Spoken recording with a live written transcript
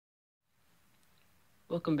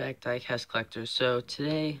Welcome back, Diecast Collector. So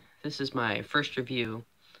today, this is my first review.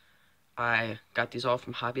 I got these all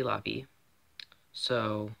from Hobby Lobby.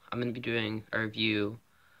 So I'm going to be doing a review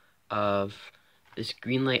of this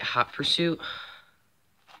Greenlight Hot Pursuit.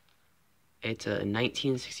 It's a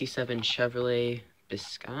 1967 Chevrolet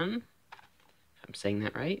Biscan, if I'm saying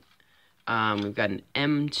that right. We've got an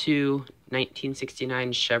M2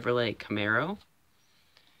 1969 Chevrolet Camaro.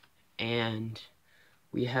 And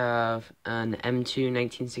we have an M2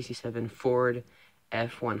 1967 Ford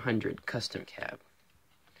F100 custom cab.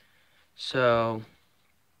 So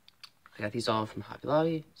I got these all from Hobby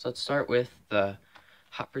Lobby. So let's start with the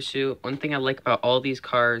Hot Pursuit. One thing I like about all these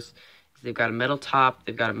cars is they've got a metal top,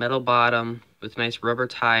 they've got a metal bottom with nice rubber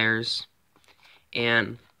tires,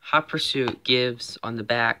 and Hot Pursuit gives on the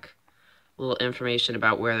back a little information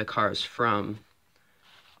about where the car is from.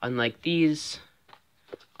 Unlike these,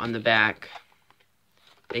 on the back,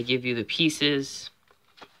 they give you the pieces.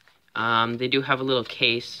 They do have a little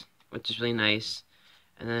case, which is really nice,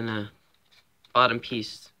 and then a bottom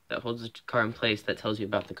piece that holds the car in place that tells you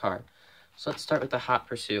about the car. So let's start with the Hot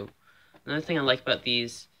Pursuit. Another thing I like about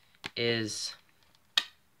these is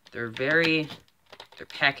they're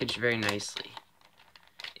packaged very nicely.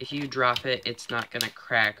 If you drop it, it's not gonna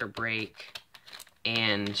crack or break,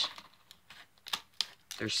 and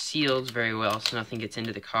they're sealed very well so nothing gets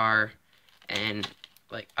into the car. And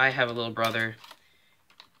like, I have a little brother.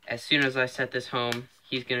 As soon as I set this home,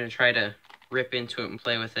 he's gonna try to rip into it and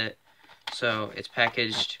play with it. So it's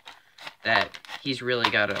packaged that he's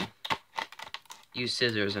really gotta use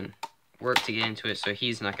scissors and work to get into it, so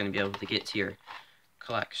he's not gonna be able to get to your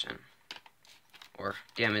collection or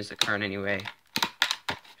damage the car in any way.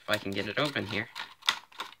 If I can get it open here.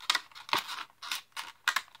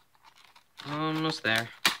 Almost there.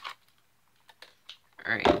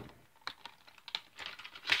 Alright.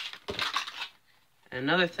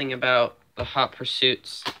 Another thing about the Hot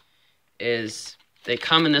Pursuits is they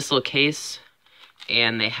come in this little case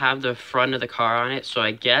and they have the front of the car on it. So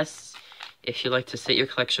I guess if you like to set your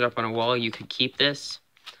collection up on a wall, you could keep this.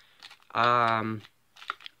 I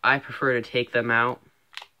prefer to take them out.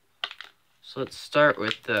 So let's start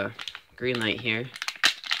with the Greenlight here.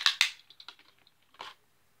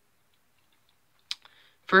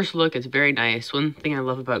 First look, it's very nice. One thing I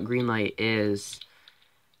love about Greenlight is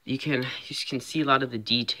you can see a lot of the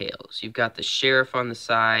details. You've got the sheriff on the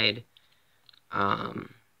side.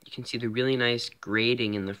 You can see the really nice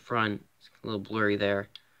grading in the front. It's a little blurry there,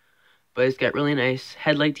 but it's got really nice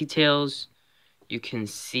headlight details. You can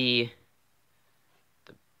see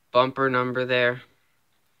the bumper number there.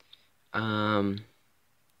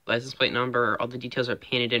 License plate number. All the details are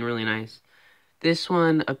painted in really nice. This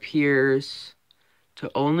one appears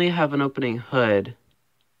to only have an opening hood.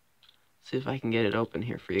 See if I can get it open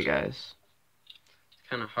here for you guys. It's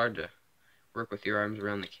kind of hard to work with your arms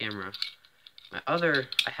around the camera. I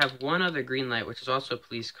have one other Greenlight, which is also a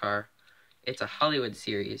police car. It's a Hollywood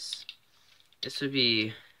series. This would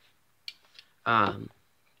be the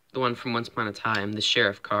one from Once Upon a Time, the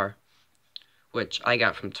sheriff car, which I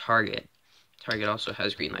got from Target. Target also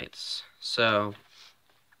has Greenlights. So,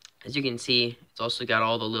 as you can see, it's also got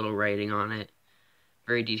all the little writing on it.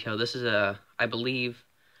 Very detailed. This is a, I believe,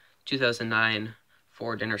 2009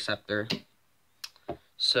 Ford Interceptor.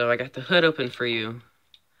 So I got the hood open for you,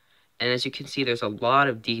 and as you can see, there's a lot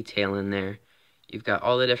of detail in there. You've got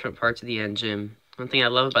all the different parts of the engine. One thing I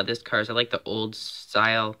love about this car is I like the old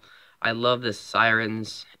style. I love the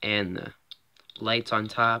sirens and the lights on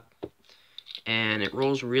top, and it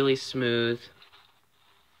rolls really smooth.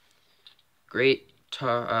 Great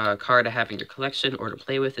car to have in your collection or to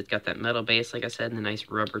play with. It's got that metal base, like I said, and the nice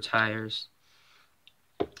rubber tires.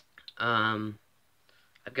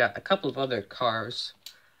 I've got a couple of other cars.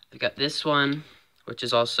 I've got this one, which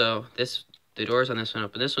is also, the doors on this one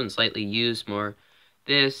open. This one's slightly used more.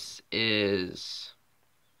 This is,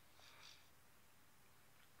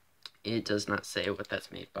 it does not say what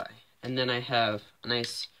that's made by. And then I have a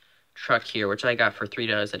nice truck here, which I got for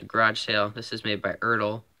 $3 at a garage sale. This is made by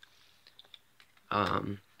Ertl.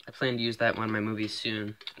 I plan to use that in one of my movies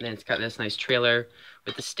soon. And then it's got this nice trailer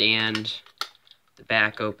with the stand. The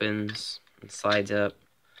back opens and slides up.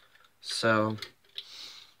 So,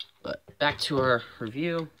 but back to our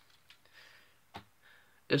review.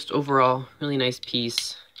 Just overall, really nice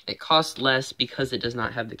piece. It costs less because it does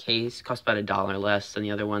not have the case. It costs about $1 less than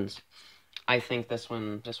the other ones. I think this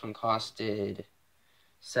one costed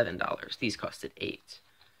 $7. These costed $8.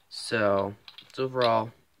 So, it's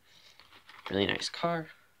overall really nice car.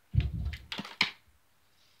 You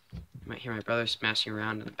might hear my brother smashing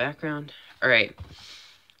around in the background. Alright,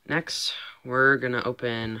 next we're gonna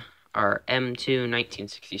open our M2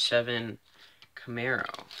 1967 Camaro.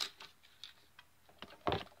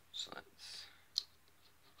 So let's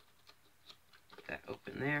get that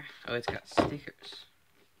open there. Oh, it's got stickers.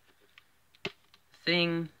 The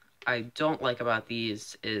thing I don't like about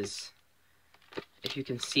these is, if you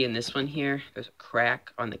can see in this one here, there's a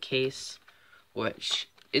crack on the case, which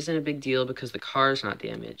isn't a big deal because the car's not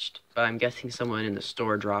damaged, but I'm guessing someone in the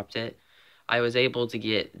store dropped it. I was able to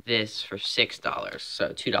get this for $6, so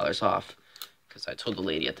 $2 off, because I told the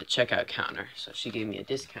lady at the checkout counter, so she gave me a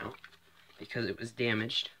discount because it was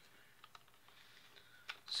damaged.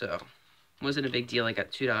 So, it wasn't a big deal. I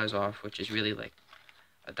got $2 off, which is really like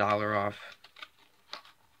 $1 off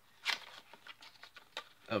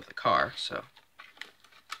of the car, so.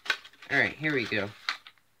 Alright, here we go.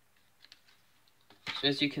 So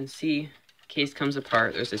as you can see, the case comes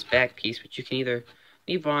apart. There's this back piece, which you can either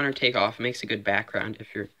leave on or take off. It makes a good background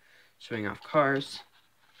if you're showing off cars.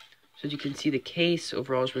 So as you can see, the case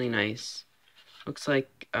overall is really nice. Looks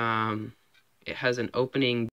like it has an opening